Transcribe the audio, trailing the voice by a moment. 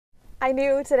I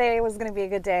knew today was going to be a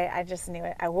good day. I just knew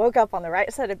it. I woke up on the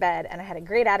right side of bed and I had a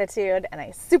great attitude and I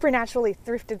supernaturally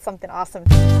thrifted something awesome.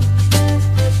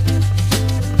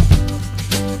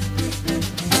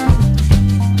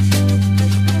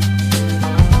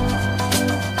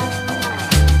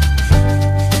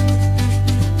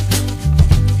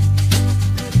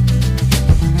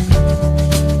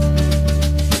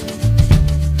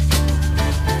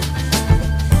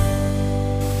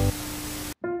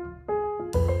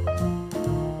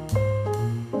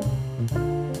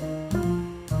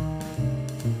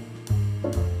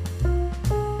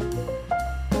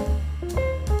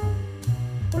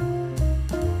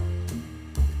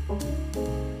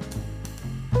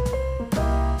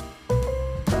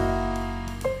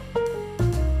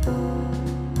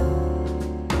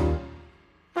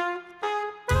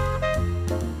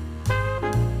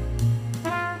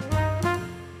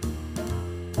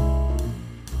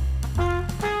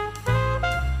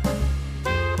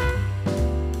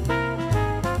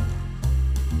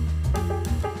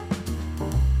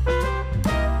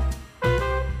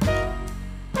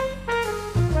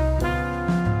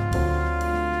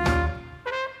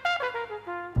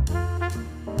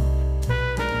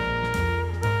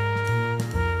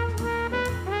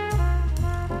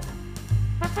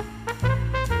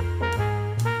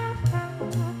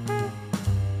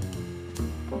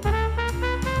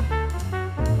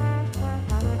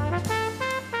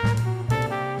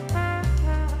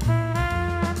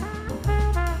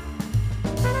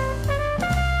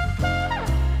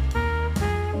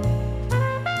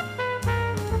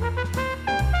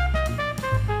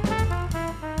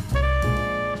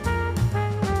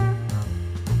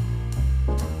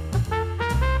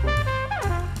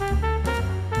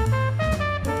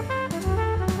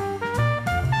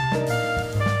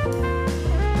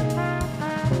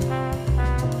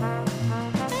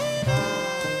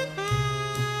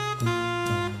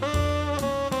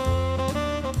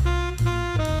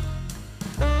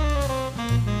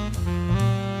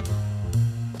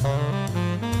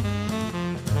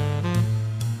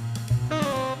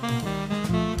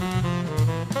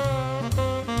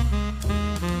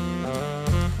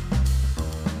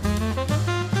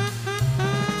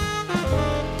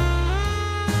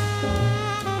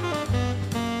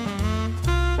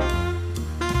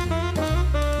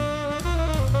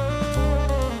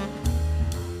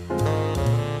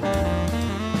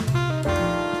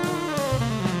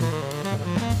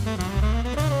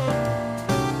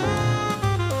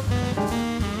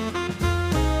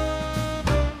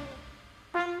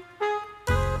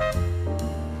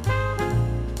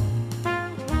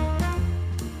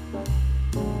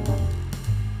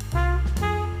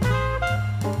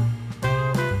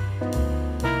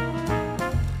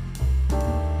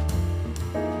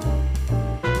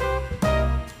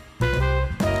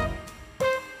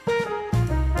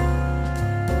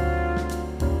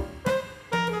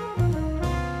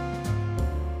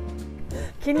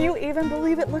 Can you even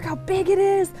believe it? Look how big it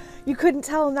is. You couldn't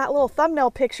tell in that little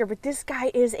thumbnail picture, but this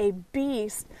guy is a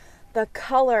beast. The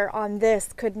color on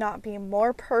this could not be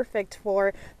more perfect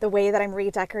for the way that I'm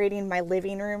redecorating my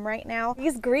living room right now.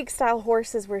 These Greek style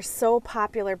horses were so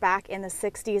popular back in the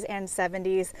 60s and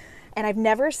 70s, and I've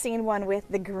never seen one with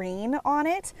the green on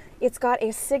it. It's got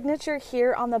a signature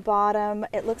here on the bottom.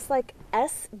 It looks like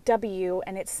SW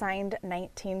and it's signed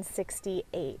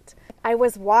 1968. I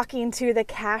was walking to the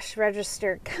cash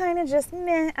register kind of just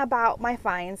meh about my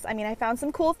finds. I mean, I found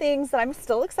some cool things that I'm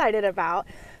still excited about,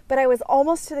 but I was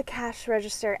almost to the cash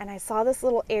register and I saw this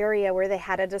little area where they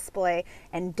had a display,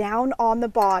 and down on the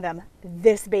bottom,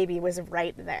 this baby was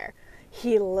right there.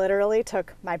 He literally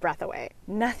took my breath away.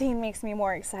 Nothing makes me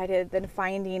more excited than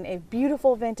finding a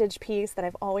beautiful vintage piece that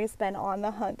I've always been on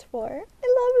the hunt for. I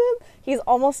love him. He's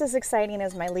almost as exciting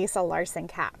as my Lisa Larson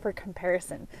cat for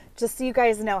comparison, just so you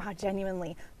guys know how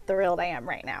genuinely thrilled I am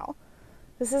right now.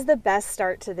 This is the best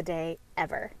start to the day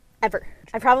ever.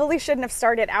 I probably shouldn't have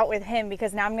started out with him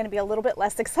because now I'm going to be a little bit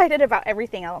less excited about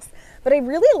everything else. But I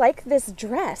really like this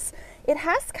dress. It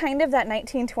has kind of that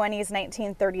 1920s,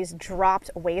 1930s dropped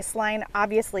waistline.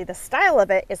 Obviously, the style of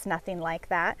it is nothing like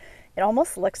that. It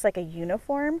almost looks like a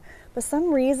uniform. For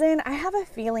some reason, I have a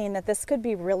feeling that this could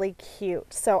be really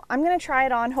cute. So I'm going to try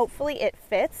it on. Hopefully it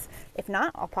fits. If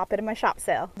not, I'll pop it in my shop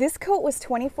sale. This coat was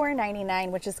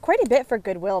 $24.99, which is quite a bit for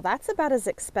Goodwill. That's about as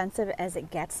expensive as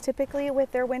it gets typically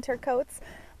with their winter coats.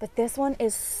 But this one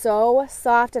is so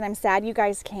soft, and I'm sad you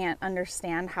guys can't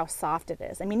understand how soft it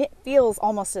is. I mean, it feels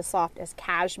almost as soft as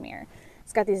cashmere.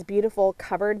 It's got these beautiful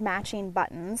covered matching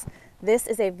buttons. This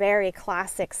is a very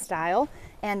classic style,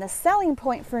 and the selling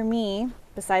point for me,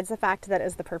 besides the fact that it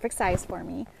is the perfect size for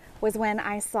me, was when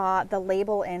I saw the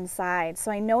label inside.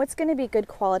 So I know it's going to be good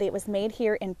quality. It was made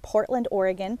here in Portland,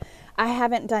 Oregon. I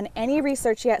haven't done any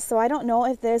research yet, so I don't know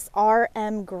if this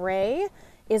RM Gray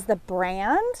is the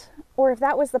brand or if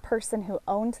that was the person who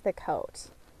owned the coat,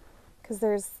 because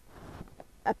there's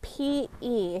a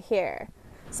PE here.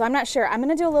 So I'm not sure. I'm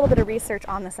going to do a little bit of research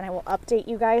on this and I will update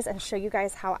you guys and show you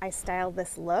guys how I styled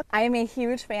this look. I am a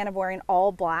huge fan of wearing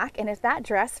all black, and if that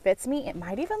dress fits me, it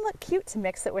might even look cute to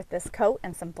mix it with this coat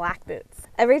and some black boots.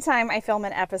 Every time I film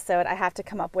an episode, I have to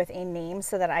come up with a name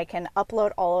so that I can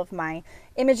upload all of my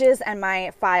images and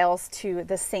my files to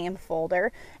the same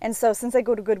folder. And so since I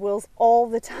go to Goodwills all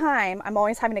the time, I'm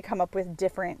always having to come up with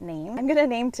different names. I'm going to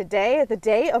name today the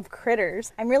Day of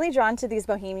Critters. I'm really drawn to these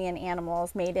bohemian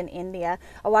animals made in India.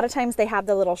 A lot of times they have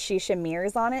the little shisha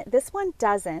mirrors on it. This one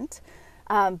doesn't,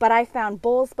 but I found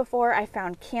bulls before. I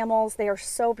found camels. They are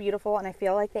so beautiful, and I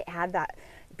feel like they add that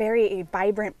very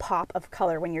vibrant pop of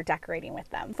color when you're decorating with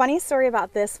them. Funny story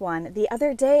about this one. The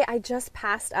other day, I just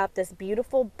passed up this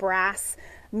beautiful brass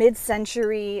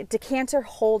mid-century decanter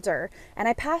holder, and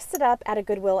I passed it up at a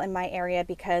Goodwill in my area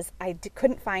because I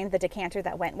couldn't find the decanter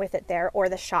that went with it there or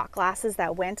the shot glasses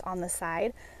that went on the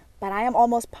side. But I am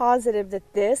almost positive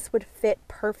that this would fit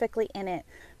perfectly in it.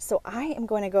 So I am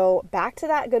going to go back to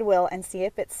that Goodwill and see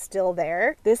if it's still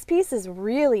there. This piece is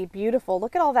really beautiful.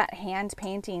 Look at all that hand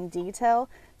painting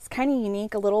detail. It's kind of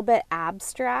unique, a little bit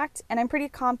abstract, and I'm pretty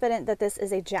confident that this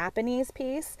is a Japanese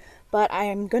piece, but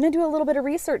I'm going to do a little bit of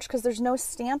research because there's no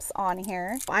stamps on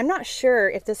here. I'm not sure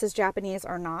if this is Japanese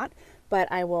or not,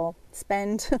 but I will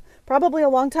spend probably a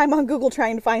long time on Google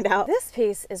trying to find out. This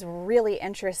piece is really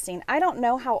interesting. I don't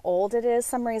know how old it is.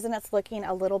 Some reason it's looking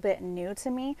a little bit new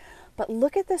to me, but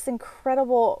look at this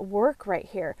incredible work right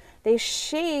here. They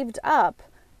shaved up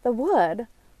the wood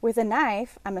with a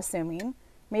knife, I'm assuming,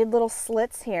 made little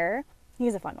slits here.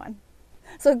 He's a fun one.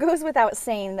 So it goes without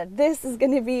saying that this is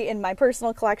going to be in my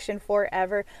personal collection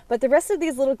forever, but the rest of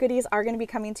these little goodies are going to be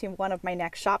coming to one of my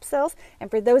next shop sales.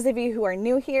 And for those of you who are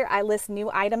new here, I list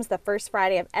new items the first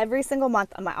Friday of every single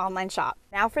month on my online shop.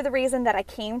 Now for the reason that I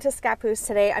came to Scappoose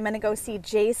today, I'm going to go see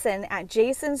Jason at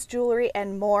Jason's Jewelry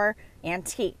and More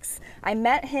Antiques. I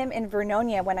met him in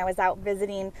Vernonia when I was out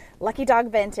visiting Lucky Dog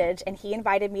Vintage, and he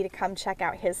invited me to come check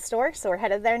out his store, so we're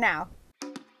headed there now.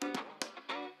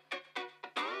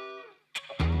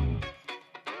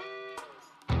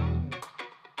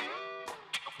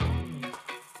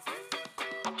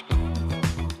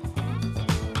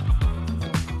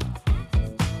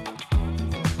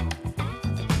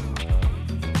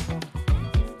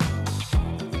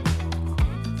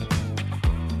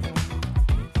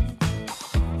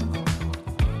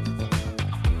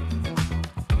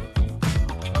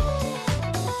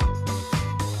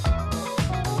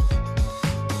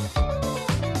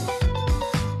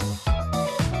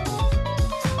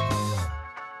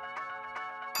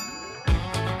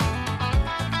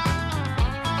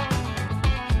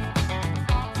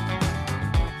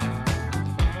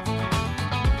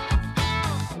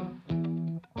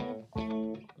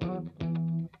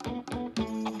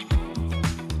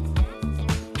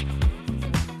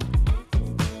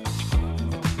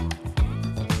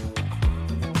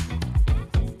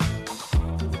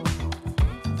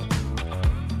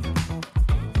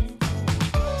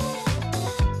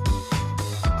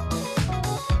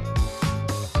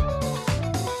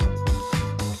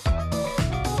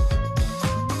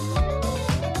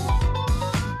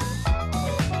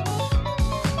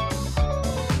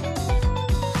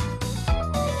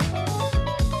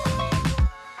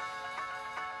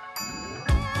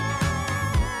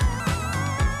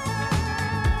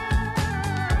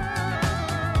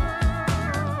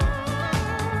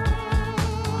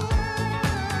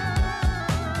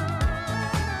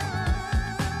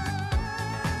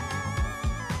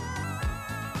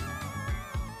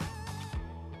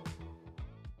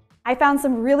 I found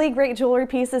some really great jewelry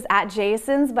pieces at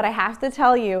Jason's, but I have to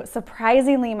tell you,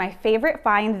 surprisingly, my favorite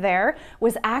find there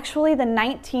was actually the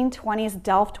 1920s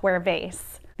Delftware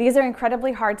vase. These are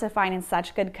incredibly hard to find in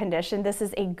such good condition. This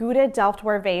is a Gouda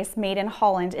Delftware vase made in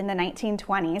Holland in the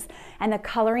 1920s, and the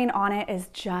coloring on it is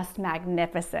just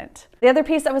magnificent. The other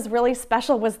piece that was really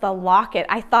special was the locket.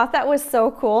 I thought that was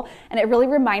so cool, and it really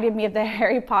reminded me of the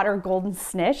Harry Potter golden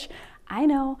snitch. I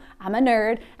know, I'm a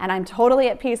nerd, and I'm totally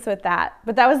at peace with that.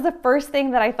 But that was the first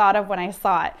thing that I thought of when I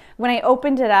saw it. When I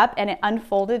opened it up and it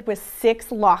unfolded with 6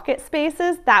 locket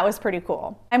spaces, that was pretty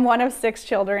cool. I'm one of 6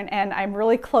 children, and I'm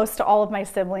really close to all of my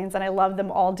siblings, and I love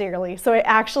them all dearly. So I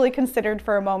actually considered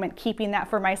for a moment keeping that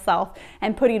for myself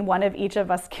and putting one of each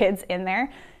of us kids in there.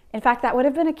 In fact, that would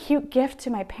have been a cute gift to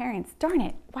my parents. Darn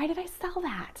it, why did I sell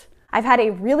that? I've had a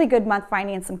really good month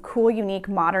finding some cool, unique,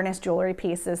 modernist jewelry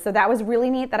pieces. So that was really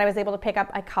neat that I was able to pick up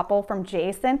a couple from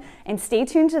Jason. And stay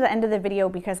tuned to the end of the video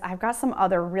because I've got some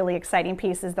other really exciting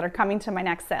pieces that are coming to my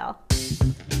next sale.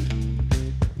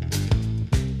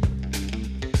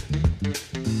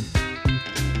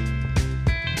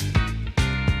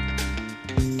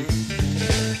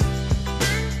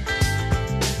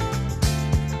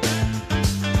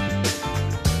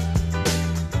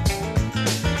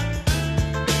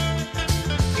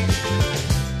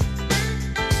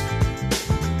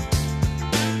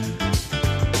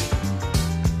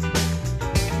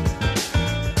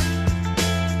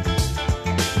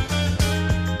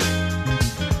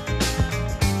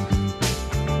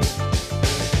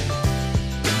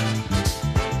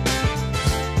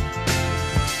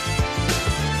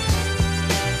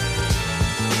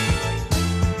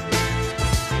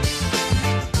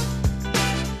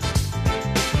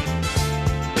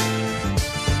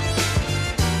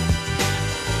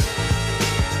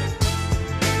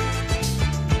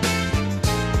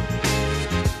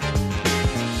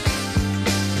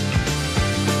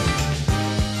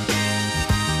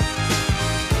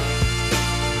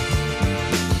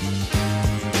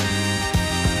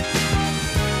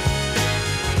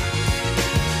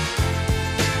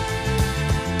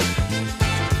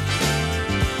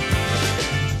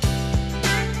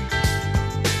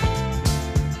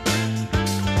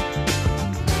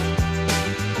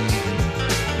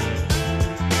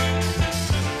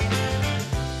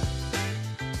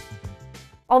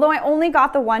 Although I only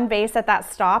got the one vase at that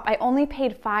stop, I only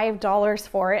paid $5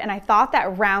 for it, and I thought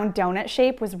that round donut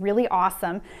shape was really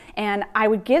awesome. And I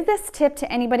would give this tip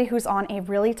to anybody who's on a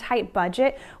really tight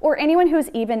budget or anyone who's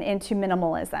even into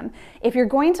minimalism. If you're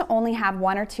going to only have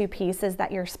one or two pieces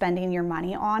that you're spending your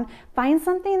money on, find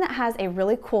something that has a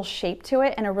really cool shape to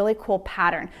it and a really cool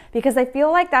pattern, because I feel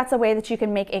like that's a way that you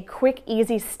can make a quick,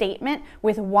 easy statement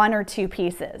with one or two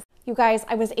pieces. You guys,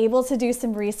 I was able to do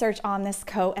some research on this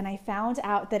coat and I found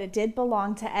out that it did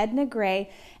belong to Edna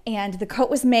Gray, and the coat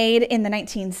was made in the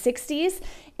 1960s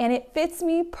and it fits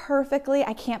me perfectly.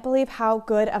 I can't believe how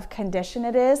good of condition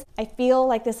it is. I feel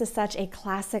like this is such a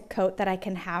classic coat that I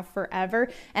can have forever,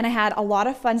 and I had a lot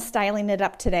of fun styling it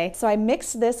up today. So I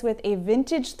mixed this with a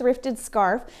vintage thrifted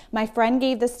scarf. My friend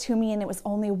gave this to me and it was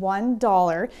only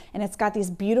 $1, and it's got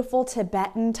these beautiful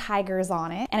Tibetan tigers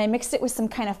on it. And I mixed it with some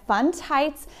kind of fun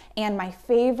tights and my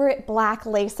favorite black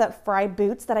lace-up fried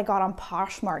boots that I got on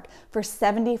Poshmark for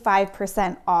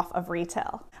 75% off of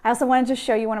retail. I also wanted to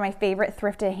show you one of my favorite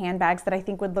thrifted handbags that I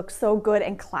think would look so good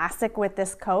and classic with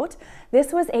this coat.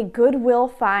 This was a Goodwill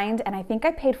find and I think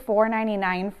I paid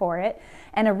 $4.99 for it.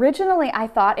 And originally I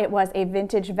thought it was a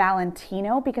vintage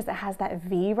Valentino because it has that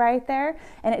V right there,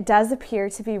 and it does appear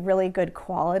to be really good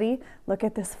quality. Look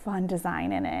at this fun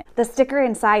design in it. The sticker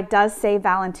inside does say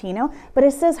Valentino, but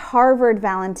it says Harvard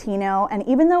Valentino, and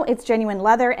even though it's genuine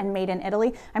leather and made in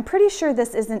Italy, I'm pretty sure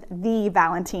this isn't the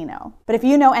Valentino. But if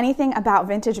you know anything about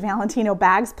vintage Valentino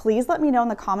bags, please let me know in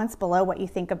the comments below what you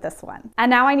think of this one. And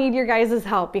now I need your guys'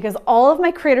 help because all of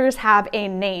my critters have a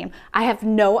name. I have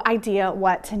no idea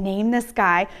what to name this guy.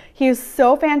 He is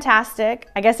so fantastic.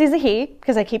 I guess he's a he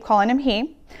because I keep calling him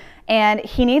he. And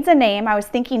he needs a name. I was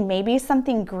thinking maybe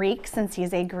something Greek since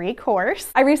he's a Greek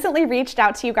horse. I recently reached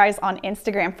out to you guys on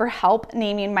Instagram for help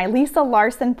naming my Lisa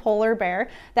Larson polar bear.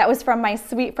 That was from my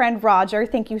sweet friend Roger.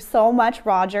 Thank you so much,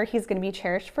 Roger. He's gonna be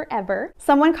cherished forever.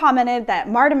 Someone commented that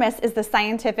Martimus is the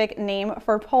scientific name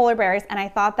for polar bears, and I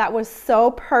thought that was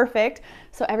so perfect.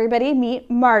 So everybody meet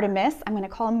Martimus. I'm gonna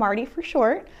call him Marty for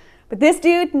short. But this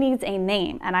dude needs a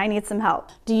name and I need some help.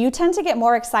 Do you tend to get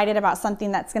more excited about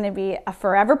something that's gonna be a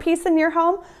forever piece in your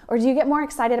home, or do you get more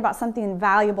excited about something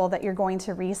valuable that you're going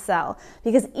to resell?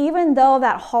 Because even though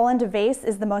that Holland vase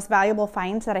is the most valuable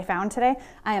find that I found today,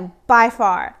 I am by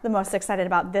far the most excited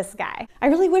about this guy. I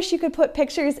really wish you could put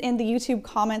pictures in the YouTube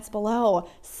comments below.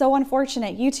 So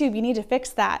unfortunate. YouTube, you need to fix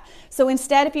that. So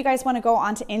instead, if you guys wanna go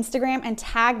onto Instagram and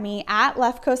tag me at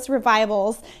Left Coast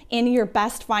Revivals in your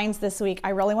best finds this week,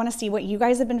 I really wanna see what you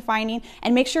guys have been finding,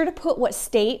 and make sure to put what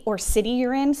state or city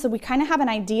you're in so we kind of have an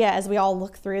idea as we all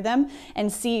look through them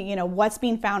and see, you know, what's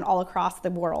being found all across the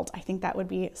world. I think that would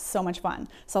be so much fun.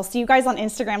 So I'll see you guys on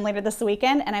Instagram later this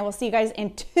weekend, and I will see you guys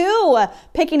in 2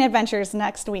 picking adventures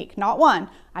next week. Not 1,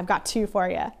 I've got 2 for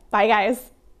you. Bye guys.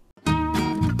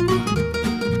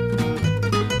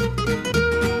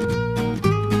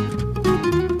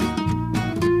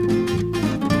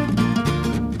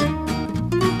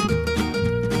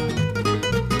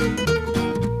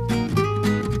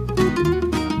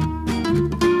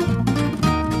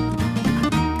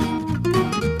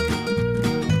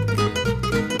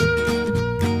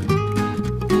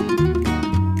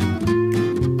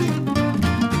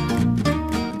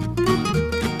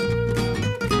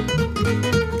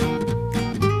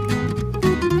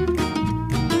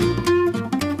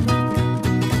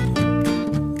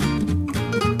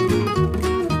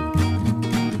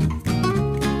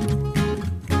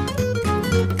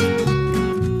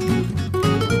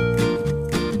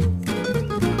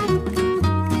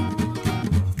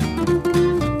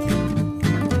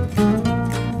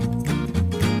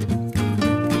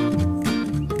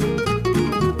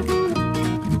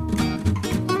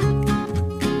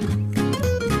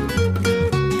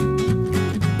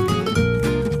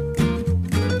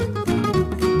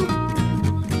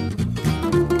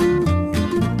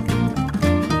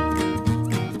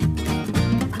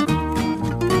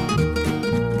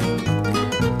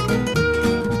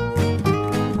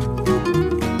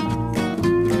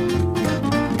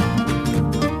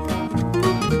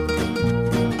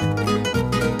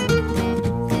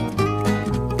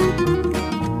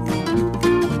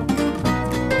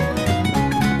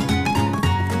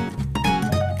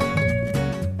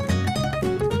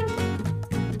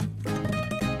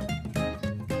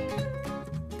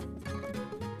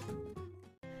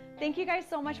 Thank you guys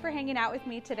so much for hanging out with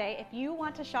me today. If you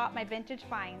want to shop my vintage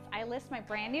finds, I list my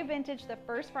brand new vintage the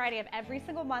first Friday of every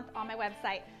single month on my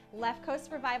website,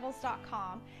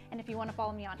 leftcoastrevivals.com. And if you want to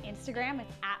follow me on Instagram,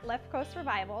 it's at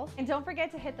leftcoastrevivals. And don't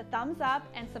forget to hit the thumbs up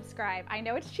and subscribe. I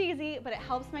know it's cheesy, but it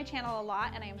helps my channel a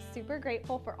lot, and I am super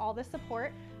grateful for all the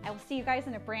support. I will see you guys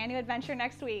in a brand new adventure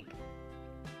next week.